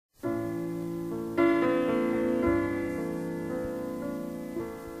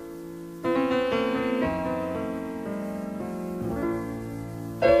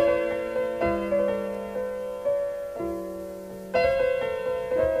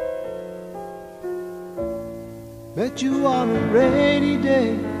met you on a rainy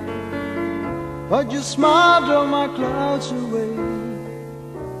day, but your smile drove my clouds away.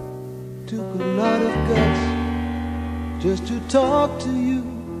 Took a lot of guts just to talk to you.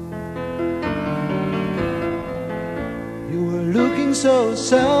 You were looking so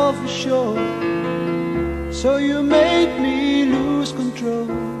self-assured, so you made me lose control,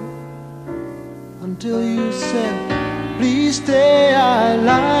 until you said, please stay, I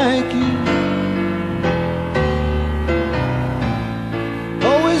like you.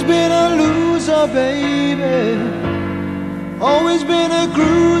 Always been a loser, baby, always been a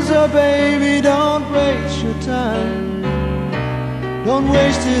cruiser, baby. Don't waste your time, don't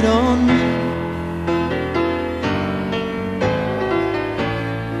waste it on me.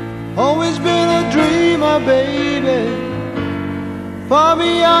 Always been a dreamer, baby, far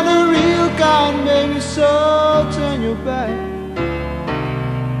beyond the real kind, baby. So turn your back,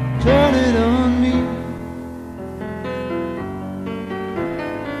 turn it on me.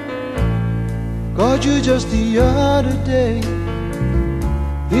 Caught you just the other day.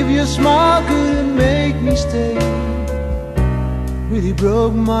 If your smile couldn't make me stay, really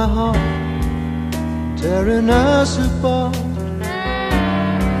broke my heart, tearing us apart.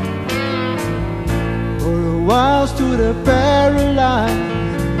 For a while stood there paralyzed,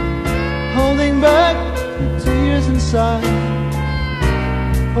 holding back the tears inside,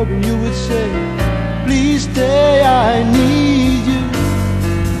 hoping you would say, please stay, I need you.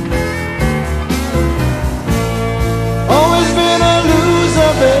 Always been a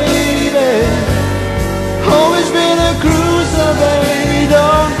loser, baby, always been a cruiser, baby.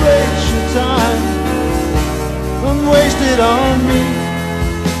 Don't waste your time, don't waste it on me.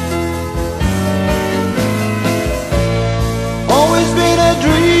 Always been a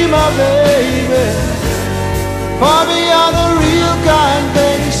dreamer, baby, far beyond the real kind,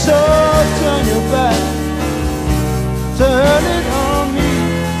 baby. So turn your back, turn it on me.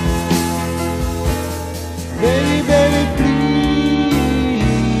 Baby, baby,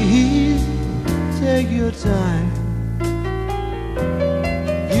 please take your time.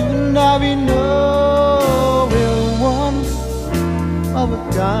 You and I, we know we're one of a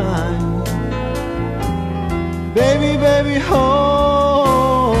kind. Baby, baby,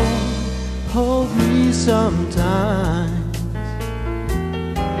 hold me sometimes.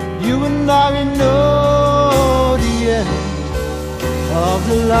 You and I, we know the end of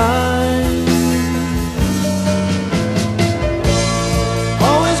the line.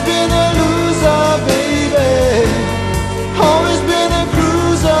 Always been a loser, baby, always been a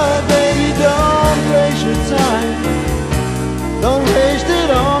cruiser, baby. Don't waste your time, don't waste it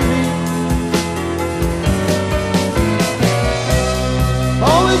on me.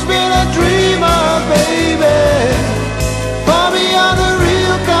 Always been a dreamer, baby, far beyond the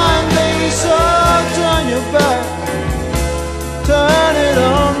real kind, baby. So turn your back, turn it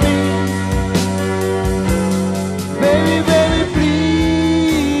on me. Baby, baby,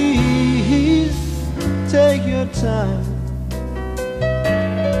 please take your time.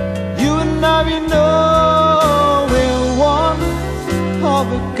 You and I, we know